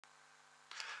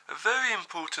A very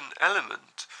important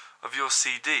element of your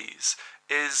CDs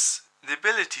is the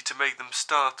ability to make them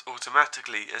start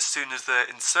automatically as soon as they're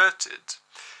inserted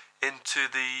into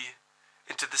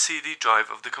the CD drive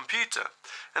of the computer.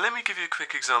 And let me give you a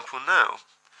quick example now.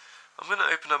 I'm going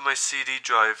to open up my CD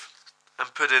drive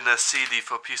and put in a CD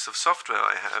for a piece of software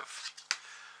I have.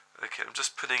 Okay, I'm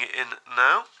just putting it in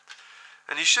now.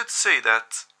 And you should see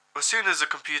that as soon as the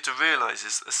computer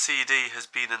realizes a CD has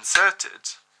been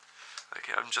inserted,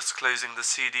 okay, I'm just closing the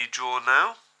CD drawer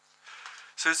now.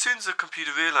 So as soon as the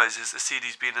computer realizes a CD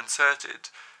has been inserted,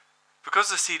 because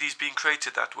the CD is being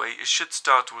created that way, it should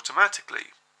start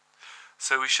automatically.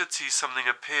 So we should see something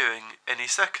appearing any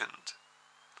second.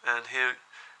 And here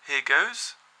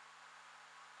goes.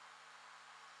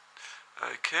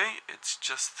 Okay, it's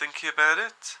just thinking about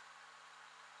it.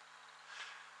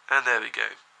 And there we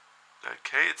go.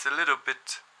 Okay, it's a little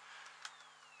bit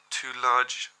too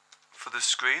large for the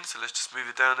screen, so let's just move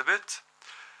it down a bit.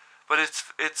 But it's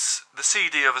the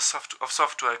CD of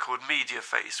software called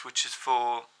MediaFace, which is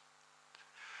for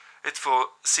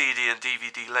CD and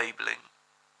DVD labeling.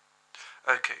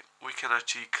 Okay, we can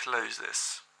actually close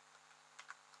this.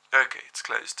 Okay, it's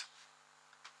closed.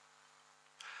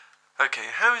 Okay,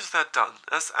 how is that done?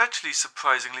 That's actually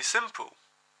surprisingly simple.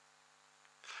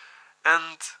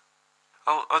 And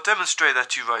I'll demonstrate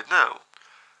that to you right now.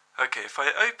 Okay, if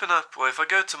I open up, or if I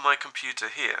go to my computer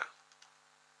here,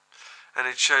 and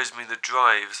it shows me the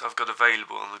drives I've got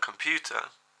available on the computer,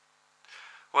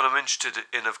 what I'm interested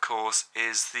in, of course,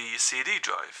 is the CD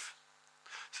drive.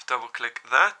 So double click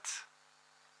that,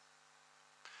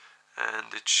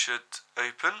 and it should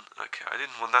open. Okay, I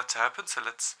didn't want that to happen, so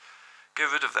let's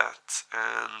get rid of that,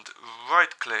 and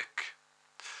right click,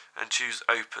 and choose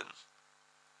open.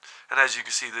 And as you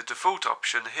can see, the default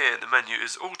option here in the menu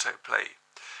is autoplay,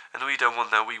 and we don't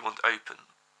want that, we want open.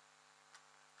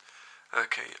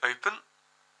 Okay, open.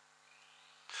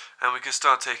 And we can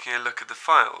start taking a look at the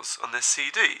files on this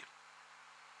CD.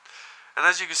 And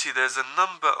as you can see, there's a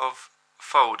number of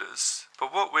folders,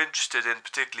 but what we're interested in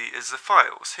particularly is the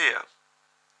files here.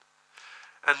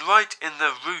 And right in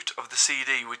the root of the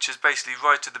CD, which is basically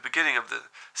right at the beginning of the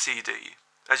CD,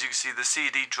 as you can see, the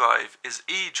CD drive is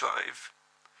E drive.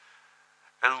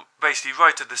 And basically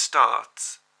right at the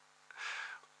start,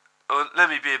 let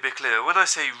me be a bit clearer. When I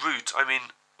say root, I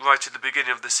mean right at the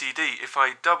beginning of the CD. If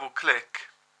I double click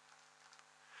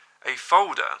a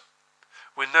folder,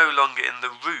 we're no longer in the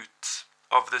root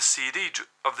of the CD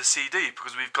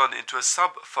because we've gone into a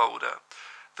subfolder.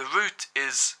 The root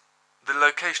is the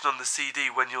location on the CD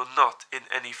when you're not in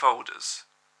any folders.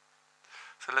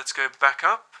 So let's go back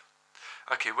up.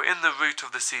 Okay, we're in the root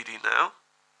of the CD now.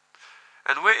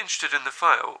 And we're interested in the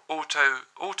file autorun.inf,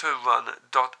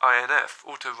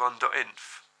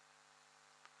 autorun.inf.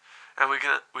 And we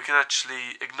can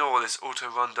actually ignore this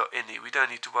autorun.ini. We don't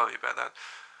need to worry about that.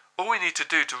 All we need to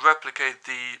do to replicate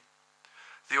the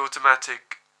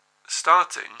automatic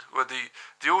starting, or the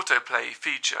autoplay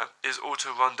feature, is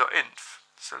autorun.inf.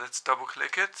 So let's double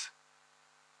click it.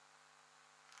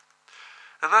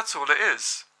 And that's all it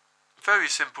is. Very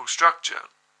simple structure.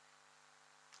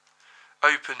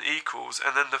 Open equals,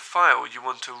 and then the file you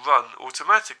want to run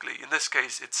automatically. In this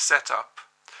case, it's setup,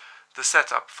 the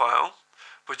setup file.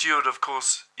 But you would, of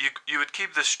course, you would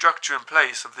keep the structure in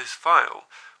place of this file,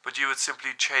 but you would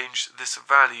simply change this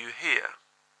value here.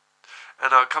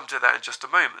 And I'll come to that in just a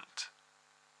moment.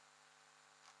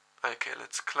 Okay,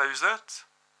 let's close that.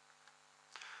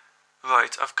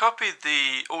 Right, I've copied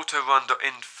the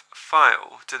autorun.inf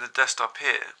file to the desktop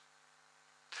here.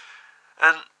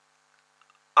 And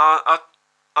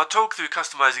I'll talk through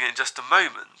customizing it in just a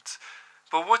moment,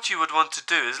 but what you would want to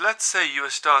do is, let's say you were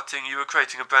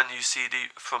creating a brand new CD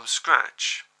from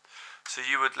scratch. So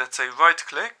you would, let's say, right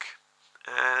click,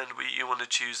 and you want to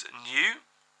choose new,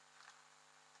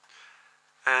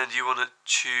 and you want to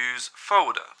choose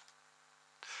folder.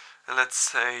 And let's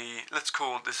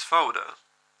call this folder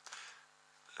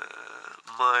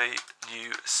my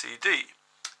new CD.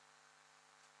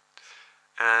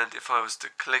 And if I was to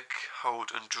click,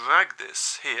 hold and drag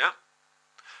this here,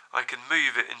 I can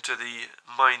move it into the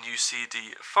My New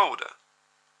CD folder.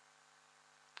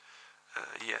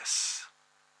 Yes.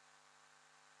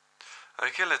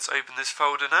 Okay, let's open this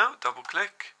folder now, double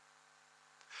click.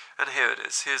 And here it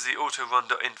is, here's the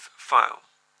autorun.inf file.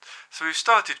 So we've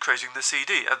started creating the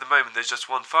CD. At the moment there's just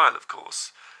one file, of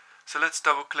course. So let's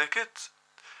double click it.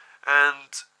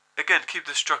 And again, keep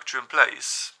the structure in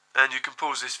place. And you can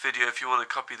pause this video if you want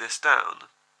to copy this down.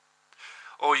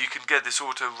 Or you can get this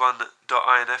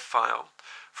autorun.inf file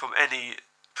from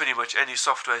pretty much any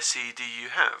software CD you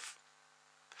have.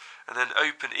 And then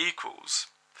open equals.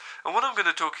 And what I'm going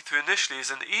to talk you through initially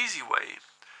is an easy way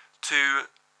to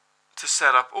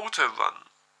set up auto run.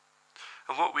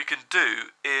 And what we can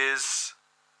do is,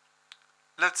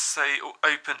 let's say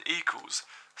open equals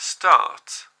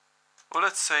start, or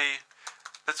let's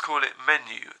call it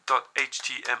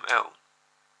menu.html.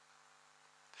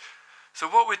 So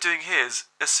what we're doing here is,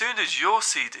 as soon as your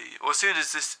CD, or as soon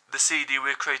as the CD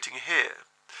we're creating here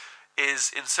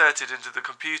is inserted into the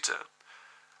computer,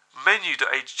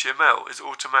 menu.html is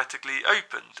automatically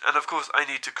opened. And of course I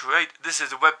need to create, this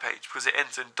is a web page because it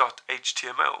ends in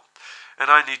 .html, and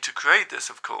I need to create this,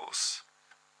 of course,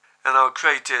 and I'll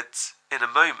create it in a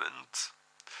moment.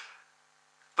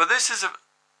 But this is an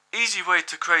easy way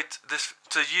to create this,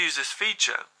 to use this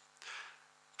feature,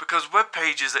 because web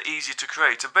pages are easy to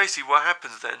create. And basically what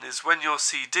happens then is when your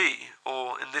CD,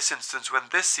 or in this instance when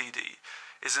this CD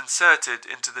is inserted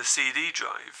into the CD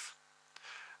drive,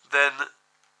 then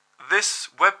this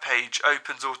web page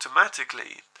opens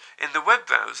automatically in the web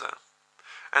browser.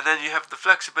 And then you have the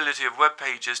flexibility of web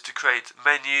pages to create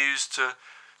menus, to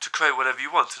create whatever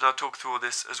you want, and I'll talk through all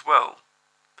this as well.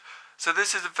 So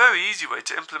this is a very easy way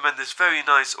to implement this very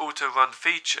nice auto-run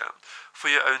feature for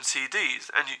your own CDs,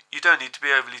 and you don't need to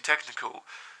be overly technical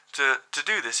to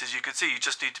do this. As you can see, you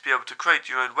just need to be able to create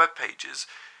your own web pages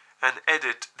and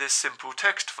edit this simple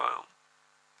text file.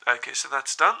 Okay, so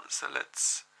that's done, so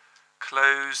let's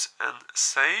close and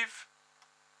save.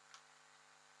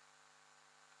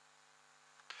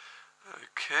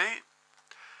 Okay,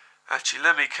 actually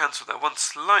let me cancel that one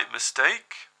slight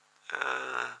mistake.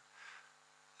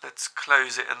 Let's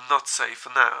close it and not save for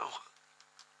now.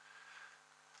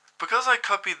 Because I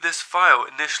copied this file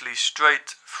initially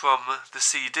straight from the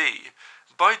CD,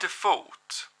 by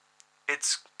default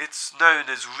it's known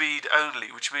as read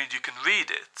only, which means you can read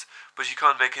it, but you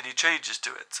can't make any changes to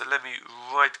it. So let me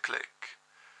right click,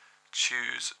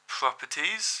 choose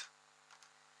properties,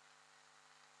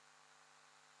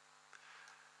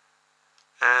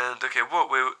 and okay, what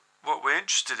we're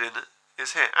interested in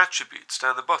is here, attributes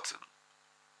down the bottom.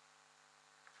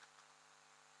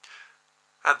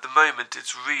 At the moment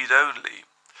it's read only,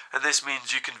 and this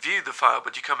means you can view the file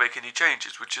but you can't make any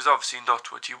changes, which is obviously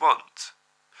not what you want.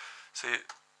 So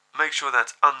make sure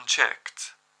that's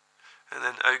unchecked, and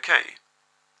then OK.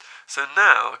 So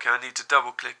now, okay, I need to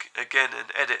double click again and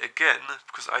edit again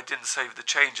because I didn't save the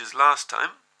changes last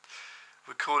time.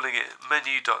 We're calling it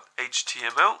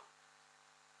menu.html,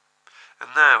 and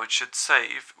now it should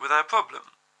save without problem,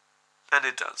 and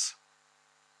it does.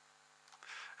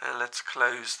 And let's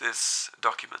close this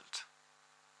document.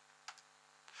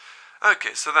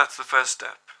 Okay, so that's the first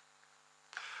step.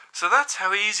 So that's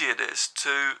how easy it is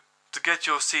to get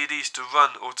your CDs to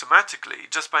run automatically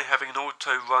just by having an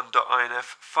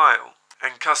autorun.inf file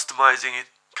and customizing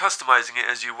it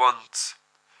as you want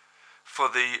for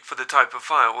the type of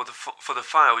file, or for the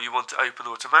file you want to open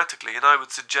automatically. And I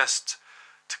would suggest,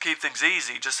 to keep things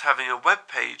easy, just having a web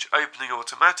page opening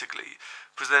automatically,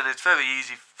 because then it's very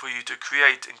easy for you to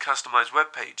create and customize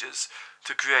web pages,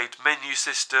 to create menu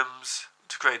systems,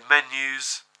 to create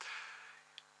menus,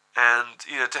 and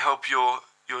to help your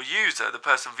user, the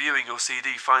person viewing your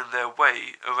CD, find their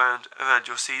way around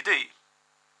your CD.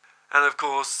 And of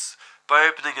course, by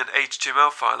opening an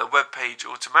HTML file, a web page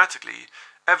automatically,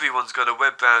 everyone's got a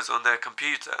web browser on their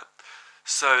computer,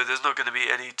 so there's not going to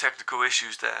be any technical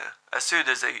issues there. As soon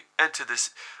as they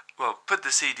put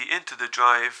the CD into the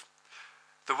drive,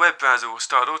 the web browser will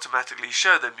start automatically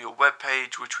show them your web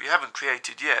page, which we haven't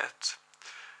created yet,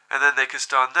 and then they can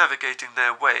start navigating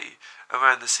their way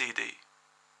around the CD.